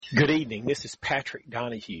Good evening. This is Patrick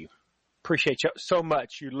Donahue. Appreciate you so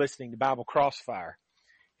much you're listening to Bible Crossfire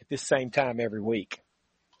at this same time every week.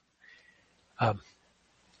 On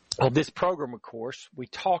this program, of course, we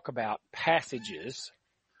talk about passages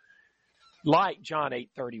like John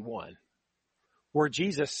 8:31, where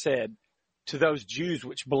Jesus said to those Jews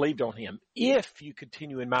which believed on him, "If you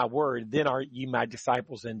continue in my word, then are ye my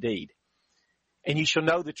disciples indeed. And you shall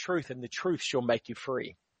know the truth, and the truth shall make you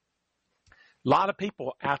free." A lot of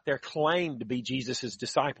people out there claim to be Jesus'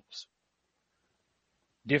 disciples.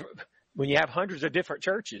 When you have hundreds of different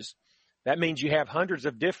churches, that means you have hundreds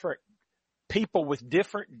of different people with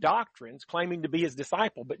different doctrines claiming to be his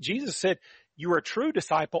disciple. But Jesus said, you are a true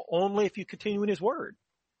disciple only if you continue in his word.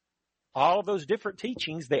 All of those different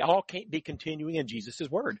teachings, they all can't be continuing in Jesus'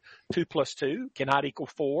 word. 2 plus 2 cannot equal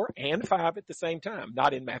 4 and 5 at the same time,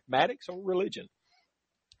 not in mathematics or religion.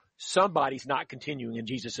 Somebody's not continuing in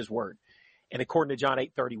Jesus' word. And according to John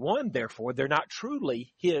 8:31, therefore, they're not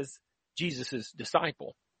truly Jesus'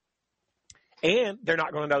 disciple. And they're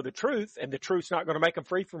not going to know the truth, and the truth's not going to make them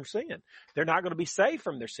free from sin. They're not going to be saved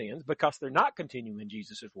from their sins because they're not continuing in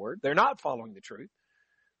Jesus' word. They're not following the truth.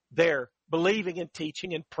 They're believing and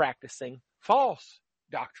teaching and practicing false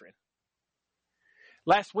doctrine.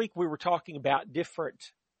 Last week we were talking about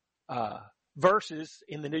different verses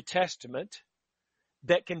in the New Testament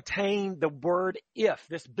that contain the word if,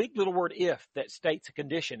 this big little word if that states a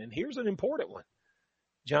condition. And here's an important one.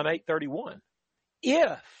 John 8:31.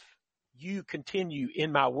 If you continue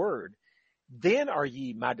in my word, then are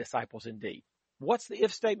ye my disciples indeed. What's the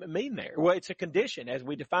if statement mean there? Well, it's a condition as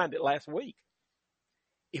we defined it last week.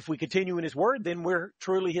 If we continue in his word, then we're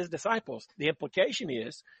truly his disciples. The implication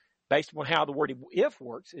is, based upon how the word if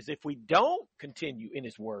works, is if we don't continue in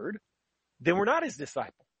his word, then we're not his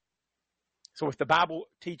disciple. So if the Bible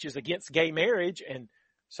teaches against gay marriage and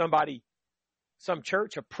some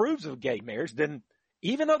church approves of gay marriage, then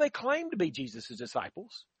even though they claim to be Jesus'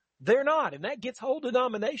 disciples, they're not. And that gets whole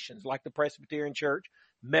denominations like the Presbyterian Church,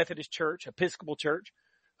 Methodist Church, Episcopal Church,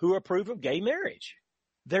 who approve of gay marriage.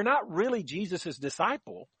 They're not really Jesus'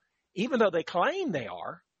 disciple, even though they claim they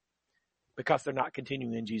are, because they're not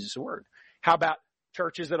continuing in Jesus' word. How about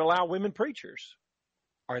churches that allow women preachers?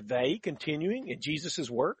 Are they continuing in Jesus'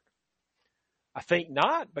 word? I think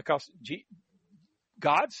not, because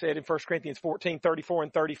God said in 1 Corinthians 14:34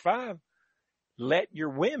 and 35, let your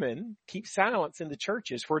women keep silence in the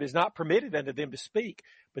churches, for it is not permitted unto them to speak,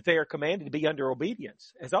 but they are commanded to be under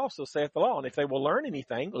obedience, as also saith the law. And if they will learn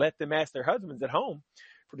anything, let them ask their husbands at home,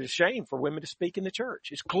 for it is shame for women to speak in the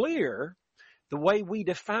church. It's clear the way we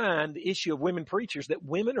define the issue of women preachers that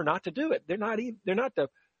women are not to do it. They're not to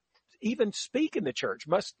even speak in the church,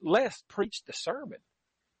 much less preach the sermon.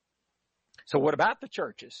 So what about the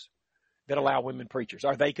churches that allow women preachers?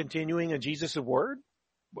 Are they continuing in Jesus' word?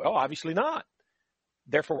 Well, obviously not.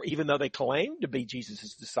 Therefore, even though they claim to be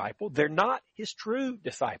Jesus' disciple, they're not his true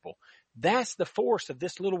disciple. That's the force of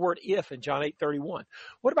this little word if in John 8:31.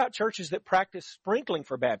 What about churches that practice sprinkling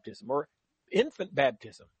for baptism or infant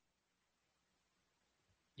baptism?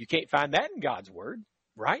 You can't find that in God's word,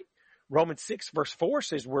 right? Romans 6 verse 4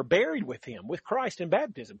 says we're buried with him, with Christ in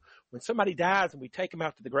baptism. When somebody dies and we take them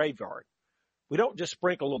out to the graveyard, we don't just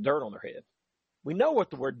sprinkle a little dirt on their head. We know what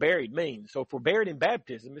the word buried means. So if we're buried in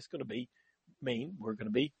baptism, it's going to mean we're going to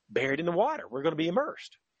be buried in the water. We're going to be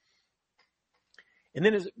immersed. And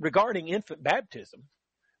then regarding infant baptism,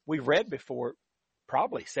 we've read before,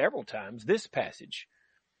 probably several times, this passage.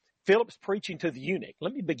 Philip's preaching to the eunuch.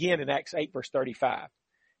 Let me begin in Acts 8 verse 35.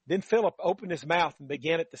 Then Philip opened his mouth and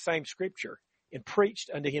began at the same scripture and preached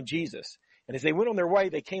unto him Jesus. And as they went on their way,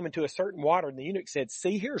 they came into a certain water, and the eunuch said,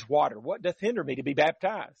 see, here's water. What doth hinder me to be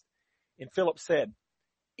baptized? And Philip said,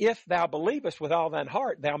 if thou believest with all thine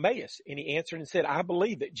heart, thou mayest. And he answered and said, I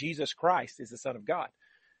believe that Jesus Christ is the Son of God.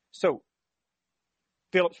 So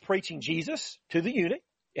Philip's preaching Jesus to the eunuch.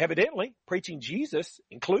 Evidently, preaching Jesus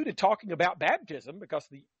included talking about baptism, because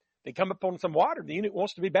they come upon some water. The eunuch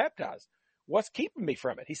wants to be baptized. What's keeping me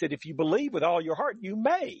from it? He said, if you believe with all your heart, you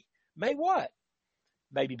may. May what?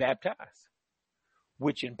 May be baptized.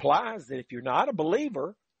 Which implies that if you're not a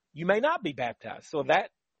believer, you may not be baptized. So that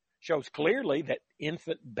shows clearly that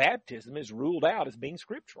infant baptism is ruled out as being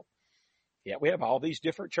scriptural. Yet we have all these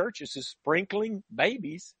different churches sprinkling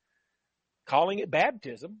babies, calling it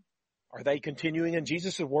baptism. Are they continuing in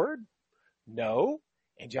Jesus' word? No.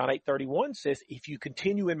 And John 8:31 says, if you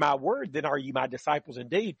continue in my word, then are you my disciples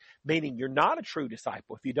indeed, meaning you're not a true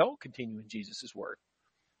disciple if you don't continue in Jesus' word.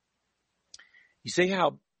 You see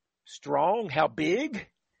how strong, how big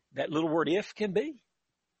that little word if can be?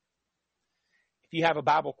 If you have a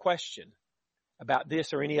Bible question about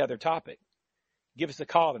this or any other topic, give us a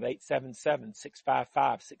call at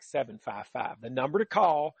 877-655-6755. The number to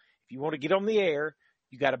call, if you want to get on the air,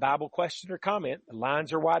 you got a Bible question or comment, the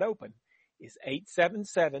lines are wide open, is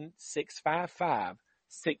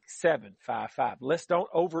 877-655-6755. Let's don't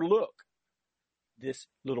overlook this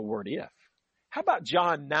little word if. How about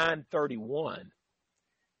John 9:31?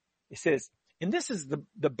 It says, and this is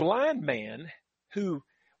the blind man who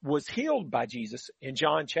was healed by Jesus in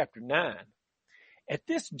John chapter 9. At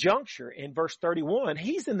this juncture in verse 31,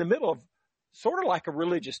 he's in the middle of sort of like a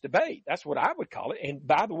religious debate. That's what I would call it. And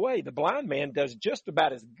by the way, the blind man does just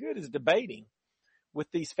about as good as debating with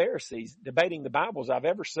these Pharisees, debating the Bible, as I've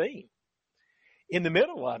ever seen. In the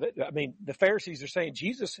middle of it, I mean, the Pharisees are saying,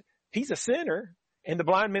 Jesus, he's a sinner. And the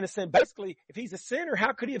blind man is saying, basically, if he's a sinner,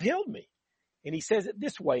 how could he have healed me? And he says it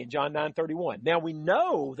this way in John 9:31. Now we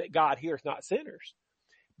know that God heareth not sinners.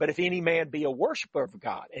 But if any man be a worshiper of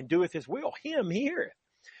God and doeth his will, him he heareth.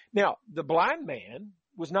 Now, the blind man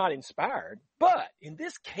was not inspired, but in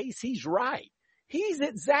this case, he's right. He's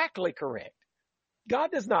exactly correct.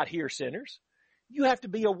 God does not hear sinners. You have to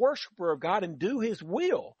be a worshiper of God and do his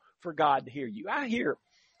will for God to hear you. I hear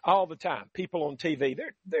all the time people on TV,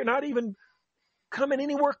 they're not even coming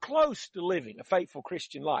anywhere close to living a faithful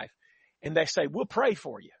Christian life. And they say, we'll pray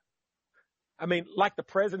for you. I mean, like the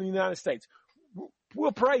President of the United States,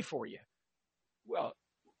 we'll pray for you. Well,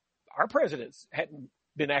 our presidents hadn't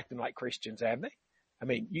been acting like Christians, have they? I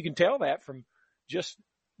mean, you can tell that from just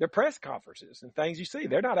their press conferences and things you see.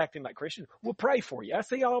 They're not acting like Christians. We'll pray for you. I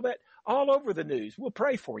see all that all over the news. We'll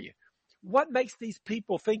pray for you. What makes these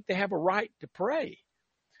people think they have a right to pray?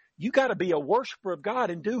 You got to be a worshiper of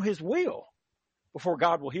God and do his will before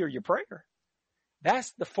God will hear your prayer.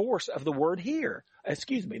 That's the force of the word here. That's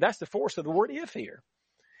the force of the word if here.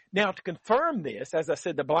 Now, to confirm this, as I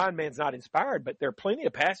said, the blind man's not inspired, but there are plenty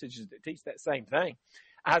of passages that teach that same thing.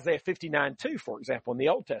 Isaiah 59:2, for example, in the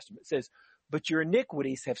Old Testament says, but your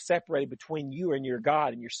iniquities have separated between you and your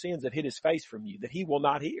God, and your sins have hid his face from you, that he will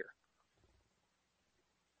not hear.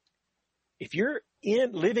 If you're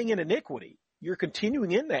living in iniquity, you're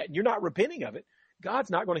continuing in that, and you're not repenting of it,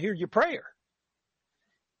 God's not going to hear your prayer.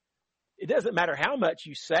 It doesn't matter how much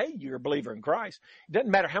you say you're a believer in Christ. It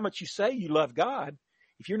doesn't matter how much you say you love God.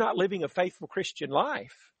 If you're not living a faithful Christian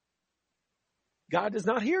life, God does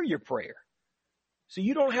not hear your prayer. So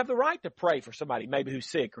you don't have the right to pray for somebody maybe who's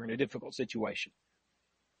sick or in a difficult situation.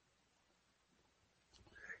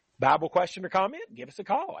 Bible question or comment? Give us a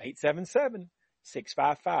call,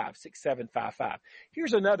 877-655-6755.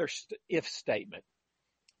 Here's another if statement.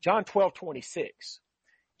 John 12:26.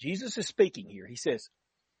 Jesus is speaking here. He says,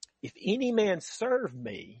 if any man serve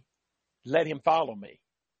me, let him follow me.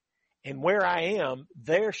 And where I am,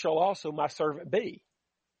 there shall also my servant be.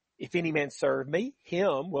 If any man serve me,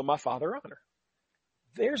 him will my Father honor.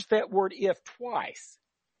 There's that word if twice.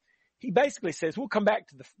 He basically says, we'll come back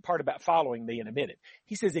to the part about following me in a minute.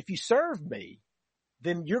 He says, if you serve me,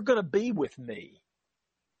 then you're going to be with me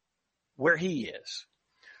where he is.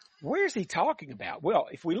 Where's he talking about? Well,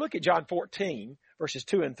 if we look at John 14, verses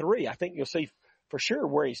 2 and 3, I think you'll see for sure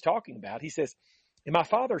where he's talking about. He says, in my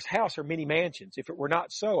Father's house are many mansions. If it were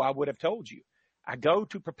not so, I would have told you. I go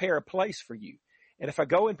to prepare a place for you. And if I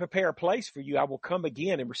go and prepare a place for you, I will come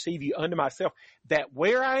again and receive you unto myself, that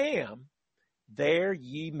where I am, there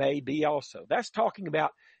ye may be also. That's talking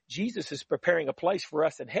about Jesus is preparing a place for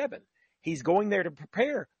us in heaven. He's going there to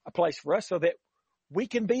prepare a place for us so that we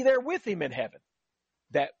can be there with him in heaven.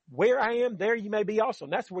 That where I am, there you may be also.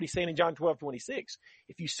 And that's what he's saying in John 12:26.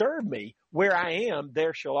 If you serve me, where I am,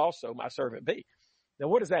 there shall also my servant be. Now,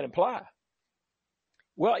 what does that imply?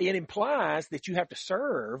 Well, it implies that you have to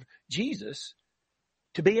serve Jesus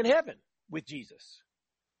to be in heaven with Jesus.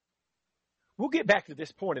 We'll get back to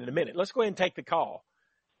this point in a minute. Let's go ahead and take the call.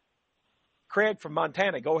 Craig from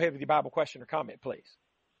Montana, go ahead with your Bible question or comment, please.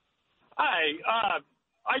 Hi.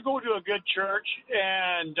 I go to a good church,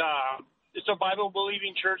 and it's a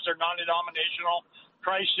Bible-believing church. They're non-denominational.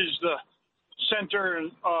 Christ is the center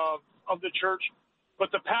of the church.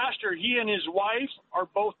 But the pastor, he and his wife are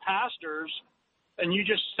both pastors, and you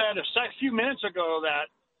just said a few minutes ago that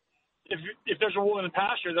if there's a woman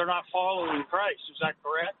pastor, they're not following Christ. Is that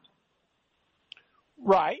correct?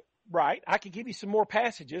 Right. I could give you some more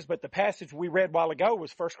passages, but the passage we read a while ago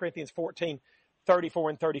was 1 Corinthians 14:34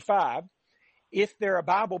 and 35. If they're a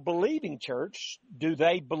Bible-believing church, do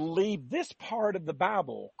they believe this part of the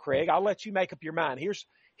Bible, Craig? I'll let you make up your mind. Here's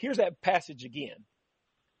that passage again.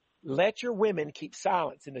 Let your women keep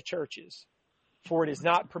silence in the churches, for it is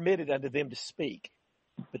not permitted unto them to speak,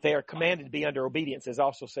 but they are commanded to be under obedience, as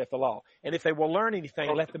also saith the law. And if they will learn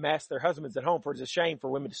anything, let them ask their husbands at home, for it is a shame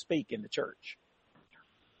for women to speak in the church.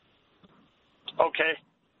 Okay.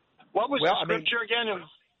 What was Well, the scripture again?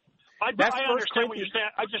 I that's understand what you're saying.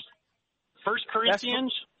 1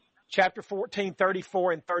 Corinthians? Chapter 14,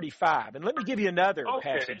 34 and 35. And let me give you another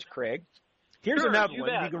passage, Craig. Here's another one.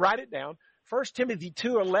 Bet. You can write it down. 1 Timothy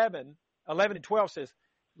 2:11 and 12 says,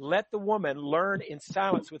 "Let the woman learn in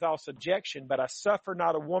silence with all subjection, but I suffer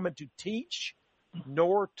not a woman to teach,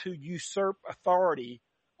 nor to usurp authority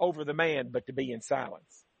over the man, but to be in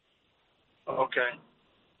silence." Okay.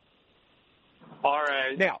 All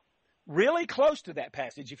right. Now, really close to that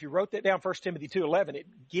passage, if you wrote that down, 1 Timothy 2:11, it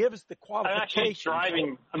gives the qualifications. I'm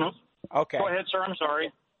actually driving. Okay. Go ahead, sir. I'm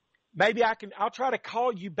sorry. Maybe I'll try to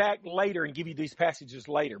call you back later and give you these passages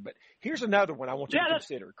later. But here's another one I want you to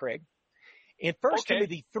consider, Craig. In 1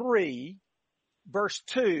 Timothy 3, verse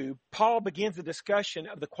 2, Paul begins a discussion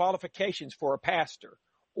of the qualifications for a pastor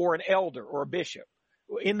or an elder or a bishop.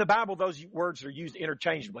 In the Bible, those words are used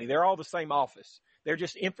interchangeably. They're all the same office. They're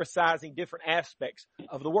just emphasizing different aspects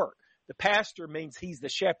of the work. The pastor means he's the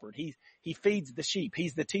shepherd. He feeds the sheep.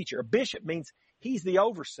 He's the teacher. A bishop means he's the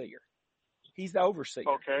overseer. He's the overseer.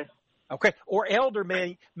 Okay. Or elder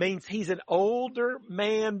means he's an older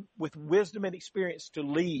man with wisdom and experience to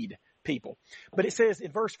lead people. But it says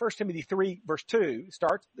in 1 Timothy 3, verse 2,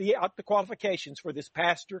 starts the qualifications for this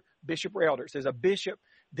pastor, bishop, or elder. It says a bishop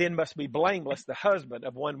then must be blameless, the husband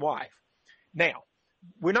of one wife. Now,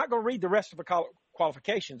 we're not going to read the rest of the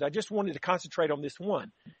qualifications. I just wanted to concentrate on this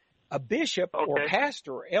one. A bishop or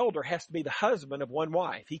pastor or elder has to be the husband of one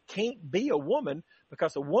wife. He can't be a woman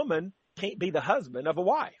because a woman can't be the husband of a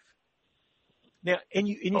wife. Now, and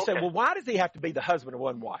you say, well, why does he have to be the husband of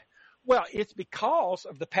one wife? Well, it's because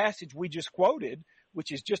of the passage we just quoted,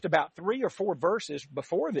 which is just about 3 or 4 verses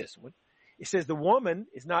before this one. It says the woman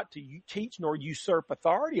is not to teach nor usurp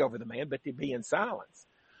authority over the man, but to be in silence.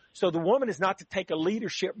 So the woman is not to take a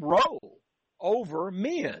leadership role over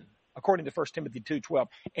men, according to 1 Timothy 2:12.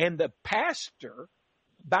 And the pastor,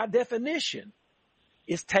 by definition,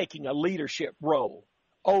 is taking a leadership role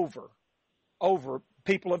over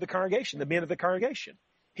people of the congregation, the men of the congregation.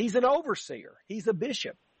 He's an overseer. He's a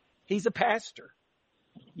bishop. He's a pastor.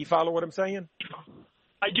 You follow what I'm saying?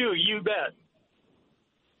 I do. You bet.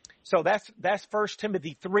 So that's 1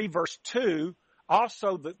 Timothy 3, verse 2.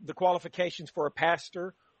 Also, the qualifications for a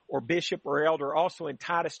pastor or bishop or elder, also in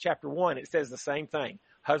Titus chapter 1, it says the same thing,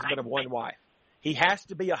 husband of one wife. He has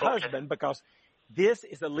to be a husband because this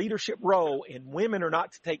is a leadership role, and women are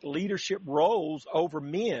not to take leadership roles over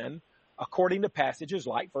men, according to passages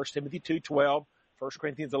like 1 Timothy 2:12, 1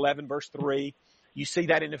 Corinthians 11, verse 3. You see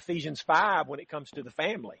that in Ephesians 5 when it comes to the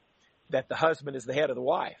family, that the husband is the head of the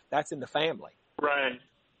wife. That's in the family. Right.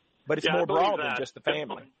 But it's more broad than just the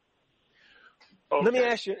family. Let me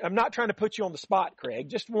ask you, I'm not trying to put you on the spot, Craig.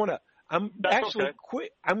 Just want to, I'm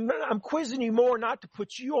quizzing you more not to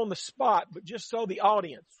put you on the spot, but just so the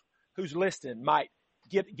audience who's listening might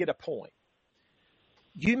get a point.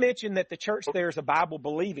 You mentioned that the church there is a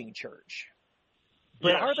Bible-believing church.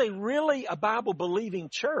 But are they really a Bible-believing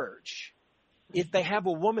church if they have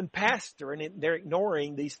a woman pastor and they're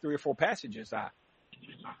ignoring these 3 or 4 passages?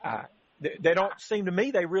 They don't seem to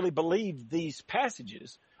me they really believe these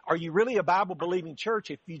passages. Are you really a Bible-believing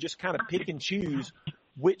church if you just kind of pick and choose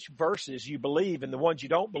which verses you believe and the ones you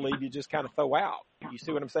don't believe you just kind of throw out? You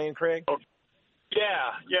see what I'm saying, Craig?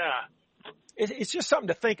 Yeah. It's just something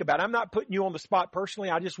to think about. I'm not putting you on the spot personally.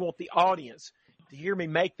 I just want the audience to hear me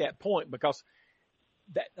make that point because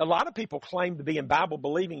a lot of people claim to be in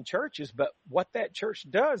Bible-believing churches, but what that church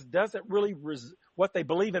doesn't really, what they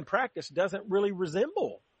believe in practice doesn't really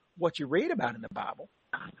resemble what you read about in the Bible.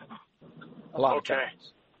 A lot of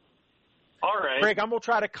times. All right. Craig, I'm going to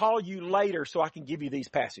try to call you later so I can give you these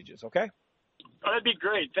passages, okay? That'd be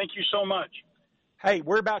great. Thank you so much. Hey,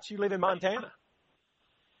 whereabouts you live in Montana?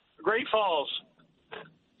 Great Falls.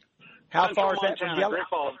 How far is that from Yellowstone? Great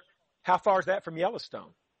Falls. How far is that from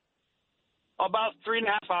Yellowstone? About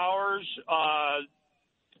 3.5 hours.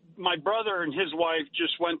 My brother and his wife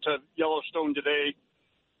just went to Yellowstone today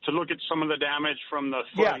to look at some of the damage from the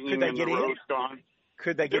flooding and the road gone.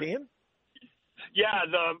 Could they get in? Yeah,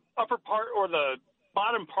 the upper part or the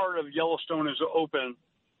bottom part of Yellowstone is open.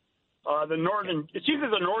 It's either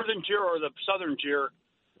the northern tier or the southern tier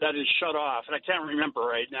that is shut off, and I can't remember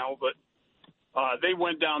right now, but they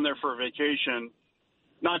went down there for a vacation,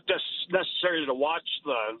 not necessarily to watch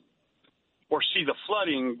or see the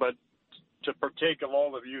flooding, but to partake of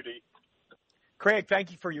all the beauty. Craig,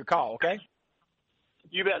 thank you for your call, okay?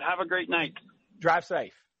 You bet. Have a great night. Drive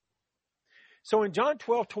safe. So in John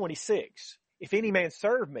 12:26, if any man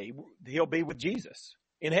serve me, he'll be with Jesus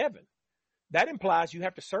in heaven. That implies you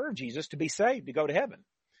have to serve Jesus to be saved, to go to heaven.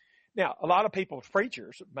 Now, a lot of people,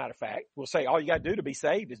 preachers, matter of fact, will say all you got to do to be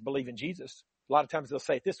saved is believe in Jesus. A lot of times they'll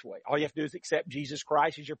say it this way. All you have to do is accept Jesus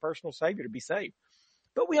Christ as your personal Savior to be saved.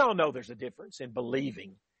 But we all know there's a difference in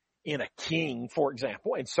believing in a king, for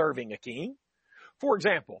example, and serving a king. For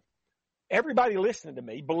example, everybody listening to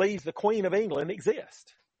me believes the Queen of England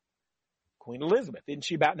exists. Queen Elizabeth, isn't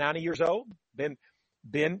she about 90 years old? Been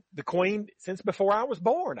the queen since before I was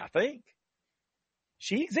born, I think.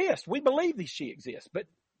 She exists. We believe that she exists. But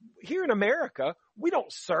here in America, we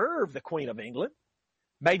don't serve the Queen of England.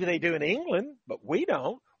 Maybe they do in England, but we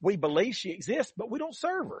don't. We believe she exists, but we don't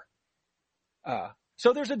serve her.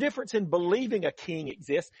 So there's a difference in believing a king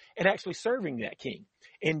exists and actually serving that king.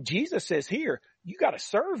 And Jesus says here, you got to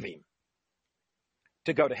serve him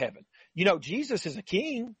to go to heaven. You know, Jesus is a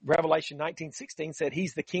king. Revelation 19:16 said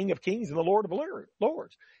he's the King of kings and the Lord of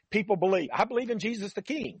lords. People believe, I believe in Jesus the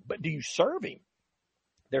king, but do you serve him?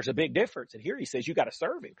 There's a big difference. And here he says, you got to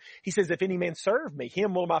serve him. He says, if any man serve me,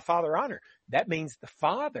 him will my Father honor. That means the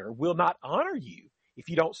Father will not honor you if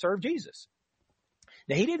you don't serve Jesus.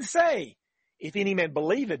 Now, he didn't say, if any man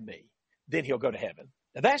believe in me, then he'll go to heaven.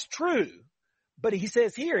 Now, that's true. But he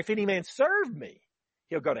says here, if any man serve me,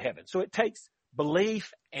 he'll go to heaven. So it takes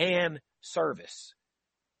belief and service.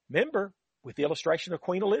 Remember, with the illustration of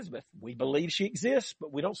Queen Elizabeth, we believe she exists,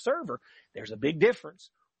 but we don't serve her. There's a big difference.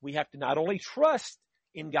 We have to not only trust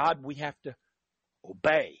in God, we have to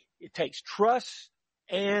obey. It takes trust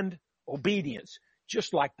and obedience,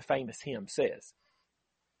 just like the famous hymn says.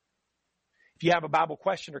 If you have a Bible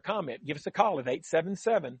question or comment, give us a call at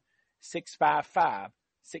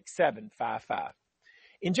 877-655-6755.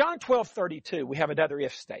 In John 12:32, we have another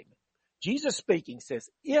if statement. Jesus speaking says,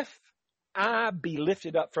 if I be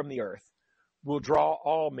lifted up from the earth, will draw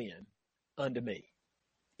all men unto me.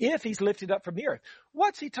 If he's lifted up from the earth.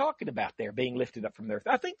 What's he talking about there, being lifted up from the earth?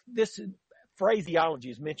 I think this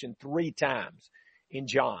phraseology is mentioned 3 times in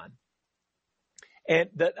John. And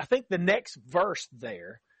I think the next verse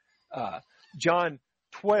there, John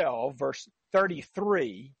 12, verse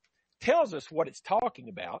 33, tells us what it's talking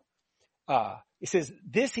about. It says,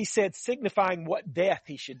 this he said, signifying what death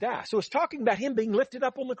he should die. So it's talking about him being lifted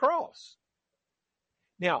up on the cross.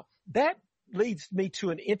 Now, that leads me to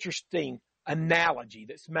an interesting analogy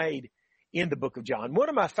that's made in the book of John. One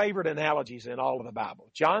of my favorite analogies in all of the Bible,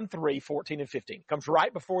 John 3:14-15, comes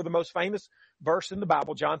right before the most famous verse in the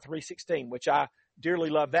Bible, John 3:16, which I dearly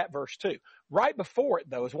love that verse too. Right before it,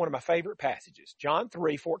 though, is one of my favorite passages, John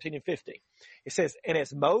 3:14-15. It says, and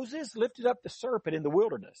as Moses lifted up the serpent in the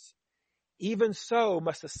wilderness, even so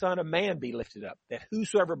must the Son of Man be lifted up, that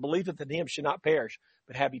whosoever believeth in him should not perish,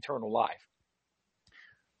 but have eternal life.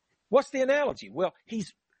 What's the analogy? Well,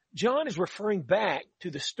 John is referring back to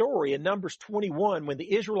the story in Numbers 21 when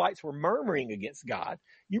the Israelites were murmuring against God.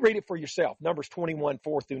 You read it for yourself, Numbers 21,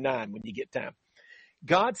 4-9, when you get time.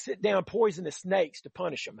 God sent down poisonous snakes to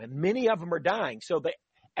punish them, and many of them are dying, so they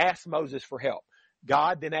asked Moses for help.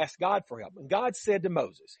 God then asked God for help, and God said to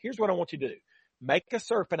Moses, here's what I want you to do. Make a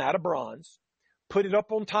serpent out of bronze, put it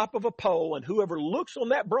up on top of a pole, and whoever looks on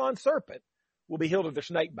that bronze serpent will be healed of their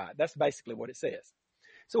snake bite. That's basically what it says.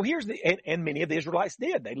 So and many of the Israelites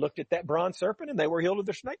did. They looked at that bronze serpent and they were healed of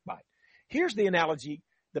their snake bite. Here's the analogy,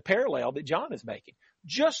 the parallel that John is making.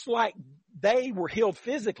 Just like they were healed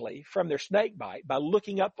physically from their snake bite by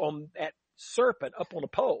looking up on that serpent up on a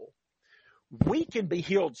pole, we can be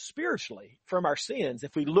healed spiritually from our sins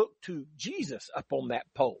if we look to Jesus up on that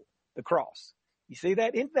pole, the cross. You see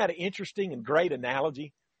that? Isn't that an interesting and great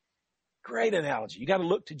analogy? Great analogy. You got to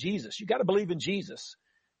look to Jesus. You got to believe in Jesus.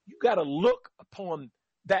 You got to look upon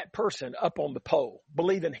that person up on the pole.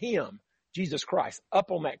 Believe in him, Jesus Christ,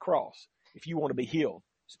 up on that cross if you want to be healed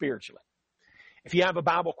spiritually. If you have a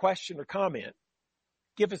Bible question or comment,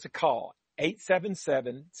 give us a call,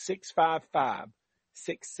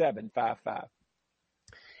 877-655-6755.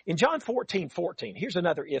 In John 14:14, here's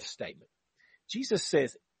another if statement. Jesus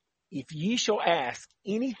says, if ye shall ask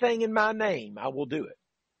anything in my name, I will do it.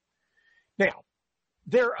 Now,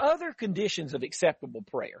 there are other conditions of acceptable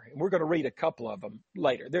prayer, and we're going to read a couple of them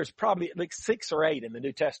later. There's probably like 6 or 8 in the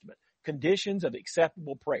New Testament, conditions of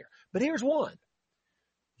acceptable prayer. But here's one.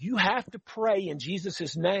 You have to pray in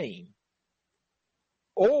Jesus' name,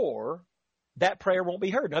 or that prayer won't be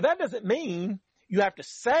heard. Now, that doesn't mean you have to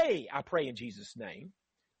say, I pray in Jesus' name.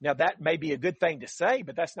 Now, that may be a good thing to say,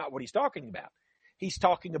 but that's not what he's talking about. He's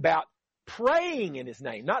talking about praying in his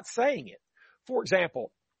name, not saying it. For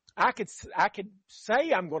example, I could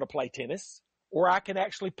say I'm going to play tennis, or I can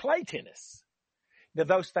actually play tennis. Now,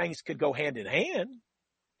 those things could go hand in hand,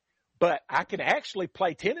 but I can actually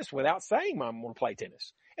play tennis without saying I'm going to play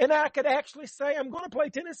tennis. And I could actually say I'm going to play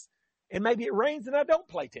tennis And maybe it rains and I don't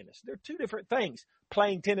play tennis. They're two different things.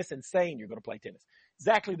 Playing tennis and saying you're going to play tennis.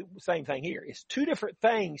 Exactly the same thing here. It's two different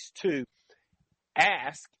things to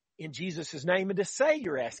ask in Jesus' name and to say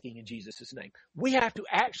you're asking in Jesus' name. We have to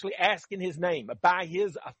actually ask in his name, by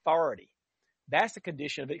his authority. That's a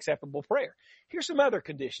condition of acceptable prayer. Here's some other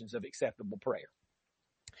conditions of acceptable prayer.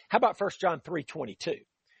 How about 1 John 3:22?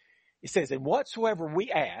 It says, and whatsoever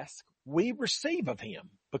we ask, we receive of him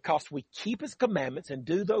because we keep his commandments and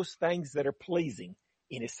do those things that are pleasing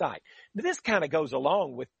in his sight. Now, this kind of goes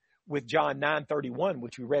along with John 9:31,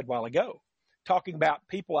 which we read a while ago, talking about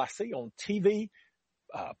people I see on TV,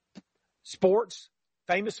 sports,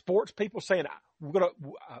 famous sports people saying, we're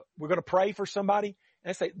going to pray for somebody. And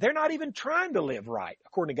I say, they're not even trying to live right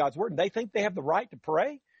according to God's word. And they think they have the right to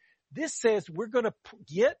pray. This says we're going to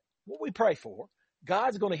get what we pray for.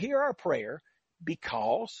 God's going to hear our prayer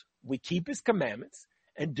because we keep his commandments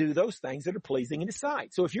and do those things that are pleasing in his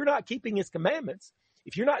sight. So if you're not keeping his commandments,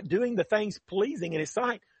 if you're not doing the things pleasing in his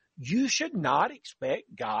sight, you should not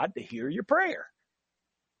expect God to hear your prayer.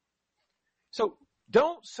 So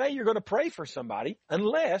don't say you're going to pray for somebody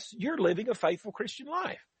unless you're living a faithful Christian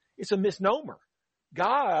life. It's a misnomer.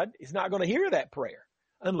 God is not going to hear that prayer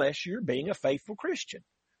unless you're being a faithful Christian,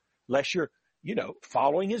 unless you're,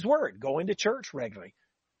 following his word, going to church regularly,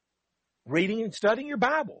 reading and studying your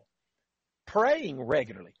Bible, praying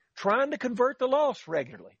regularly, trying to convert the lost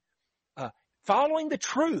regularly, following the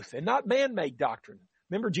truth and not man-made doctrine.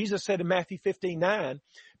 Remember, Jesus said in Matthew 15:9,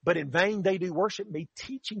 but in vain they do worship me,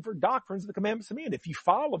 teaching for doctrines of the commandments of men. If you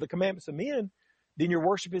follow the commandments of men, then your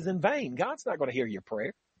worship is in vain. God's not going to hear your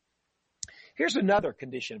prayer. Here's another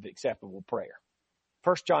condition of acceptable prayer.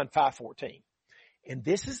 1 John 5:14. And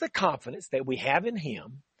this is the confidence that we have in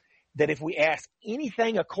him, that if we ask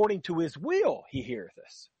anything according to his will, he heareth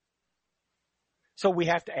us. So we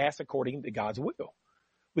have to ask according to God's will.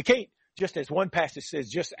 We can't, just as one passage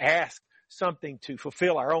says, just ask something to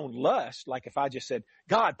fulfill our own lust. Like if I just said,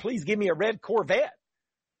 God, please give me a red Corvette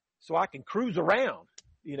so I can cruise around,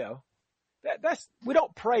 we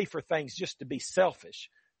don't pray for things just to be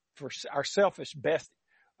selfish, for our selfish best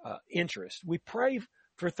interest. We pray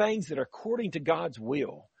for things that are according to God's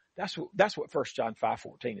will. That's what 1 John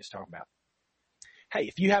 5:14 is talking about. Hey,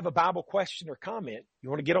 if you have a Bible question or comment, you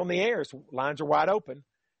want to get on the air, lines are wide open.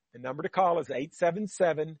 The number to call is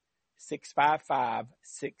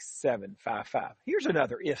 877-655-6755. Here's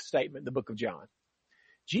another if statement in the book of John.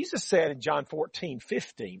 Jesus said in John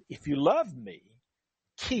 14:15, if you love me,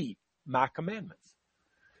 keep my commandments.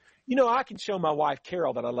 I can show my wife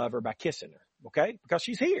Carol that I love her by kissing her, okay? Because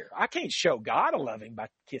she's here. I can't show God I love him by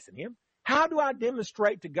kissing him. How do I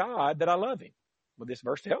demonstrate to God that I love him? Well, this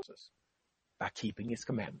verse tells us, by keeping his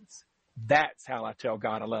commandments. That's how I tell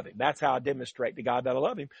God I love him. That's how I demonstrate to God that I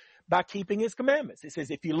love him, by keeping his commandments. It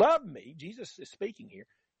says, if you love me, Jesus is speaking here,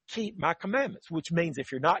 keep my commandments, which means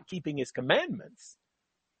if you're not keeping his commandments,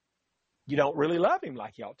 you don't really love him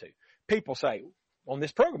like you ought to. People say on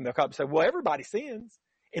this program, they'll come and say, well, everybody sins.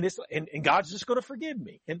 And and God's just going to forgive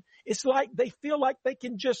me. And it's like they feel like they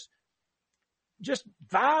can just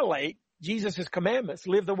violate Jesus' commandments,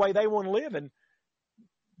 live the way they want to live, and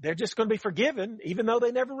they're just going to be forgiven even though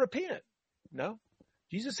they never repent. No.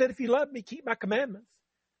 Jesus said, if you love me, keep my commandments.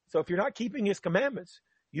 So if you're not keeping his commandments,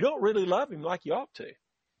 you don't really love him like you ought to.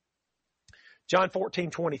 John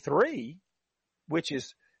 14:23, which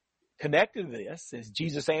is connected to this, says,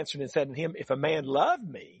 Jesus answered and said to him, if a man love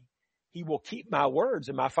me, he will keep my words,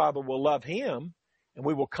 and my Father will love him, and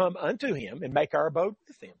we will come unto him and make our abode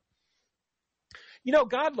with him.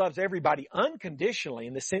 God loves everybody unconditionally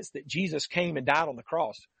in the sense that Jesus came and died on the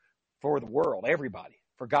cross for the world, everybody.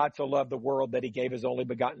 For God so loved the world that he gave his only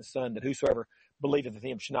begotten Son, that whosoever believeth in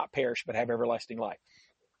him should not perish but have everlasting life.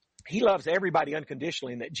 He loves everybody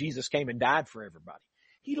unconditionally in that Jesus came and died for everybody.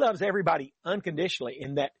 He loves everybody unconditionally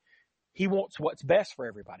in that he wants what's best for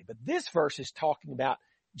everybody. But this verse is talking about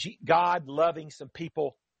God loving some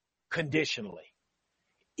people conditionally.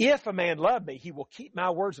 If a man love me, he will keep my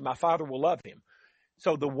words, and my Father will love him.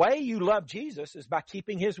 So the way you love Jesus is by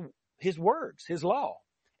keeping his words, his law.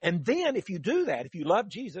 And then if you do that, if you love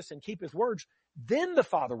Jesus and keep his words, then the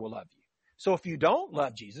Father will love you. So if you don't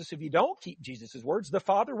love Jesus, if you don't keep Jesus' words, the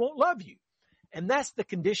Father won't love you. And that's the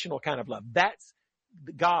conditional kind of love. That's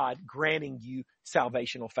God granting you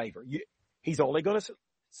salvational favor. He's only going to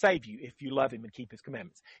save you if you love him and keep his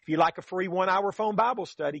commandments. If you'd like a free 1-hour phone Bible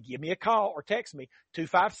study, give me a call or text me,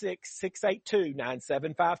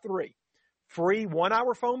 256-682-9753. Free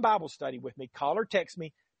 1-hour phone Bible study with me. Call or text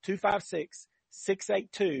me,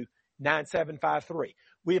 256-682-9753.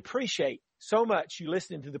 We appreciate so much you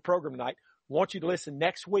listening to the program tonight. Want you to listen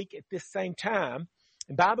next week at this same time.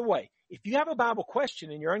 And by the way, if you have a Bible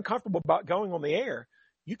question and you're uncomfortable about going on the air,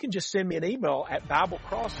 you can just send me an email at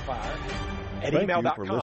BibleCrossfire@email.com.